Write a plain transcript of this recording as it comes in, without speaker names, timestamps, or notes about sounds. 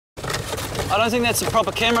I don't think that's a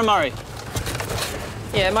proper camera, Murray.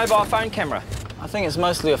 Yeah, mobile phone camera. I think it's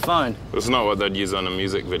mostly a phone. It's not what they'd use on a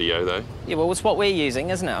music video, though. Yeah, well, it's what we're using,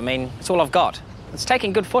 isn't it? I mean, it's all I've got. It's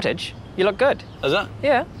taking good footage. You look good. Is it?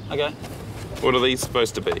 Yeah. Okay. What are these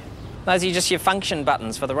supposed to be? Those are just your function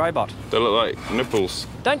buttons for the robot. They look like nipples.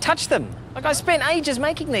 Don't touch them. Like, I spent ages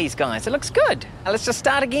making these guys. It looks good. Now, let's just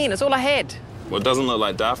start again. It's all I had. Well, it doesn't look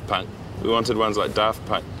like Daft Punk. We wanted ones like Daft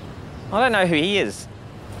Punk. I don't know who he is.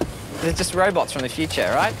 They're just robots from the future,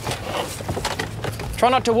 right? Try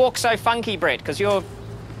not to walk so funky, Brett, because you're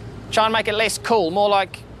trying to make it less cool, more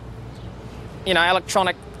like, you know,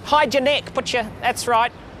 electronic. Hide your neck, put your... That's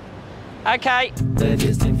right. Okay. The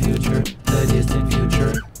distant future, the distant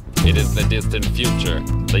future. It is the distant future,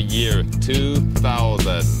 the year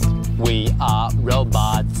 2000. We are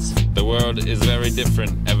robots. The world is very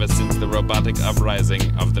different ever since the robotic uprising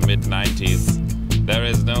of the mid-90s. There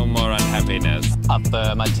is no more unhappiness.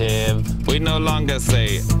 Affirmative. We no longer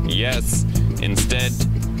say yes. Instead,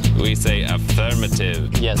 we say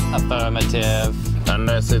affirmative. Yes, affirmative.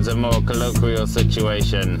 Unless it's a more colloquial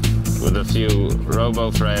situation with a few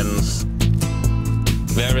robo-friends.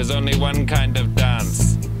 There is only one kind of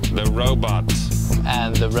dance, the robot.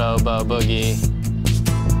 And the robo-boogie.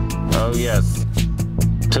 Oh yes,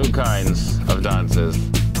 two kinds of dances.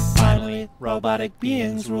 Finally, robotic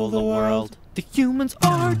beings rule the world. The humans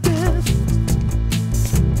are dead.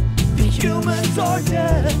 The humans are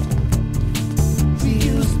dead. We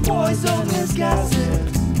use poisonous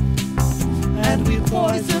gases, and we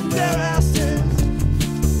poison their asses.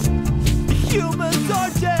 The humans are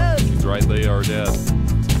dead. He's right, they are dead.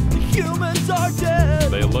 The humans are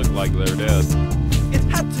dead. They look like they're dead. It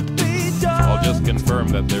had to be done. I'll just confirm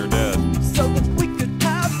that they're dead. So that we could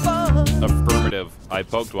have fun. Affirmative. I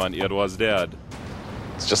poked one, it was dead.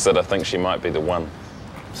 It's just that I think she might be the one.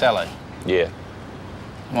 Sally, Yeah.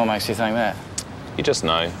 what makes you think that? You just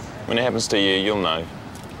know. When it happens to you, you'll know.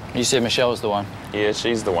 You said Michelle was the one. Yeah,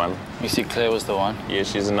 she's the one. You said Claire was the one. Yeah,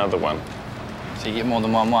 she's another one. So you get more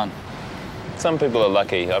than one. Some people are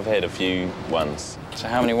lucky. I've had a few ones. So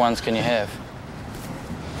how many ones can you have?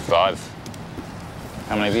 5.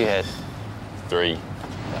 How many have you had? 3.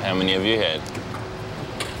 How many have you had?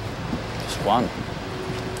 Just one.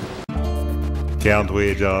 Can't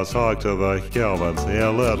we just talk to the humans? A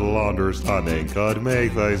little understanding could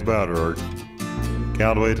make things better.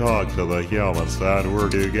 Can't we talk to the humans and we're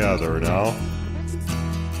together now?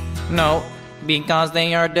 No, because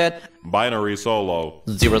they are dead. Binary solo.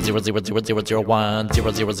 0000001 0000001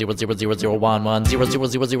 0000001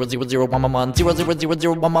 0000001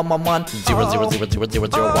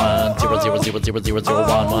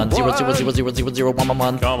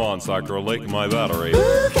 0000001 Come on, Sector, lick my battery.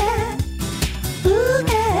 Boogie,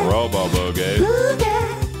 boogie, Robo Boogie. boogie.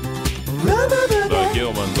 The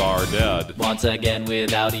humans are dead. Once again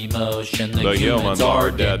without emotion, The humans are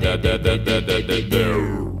dead.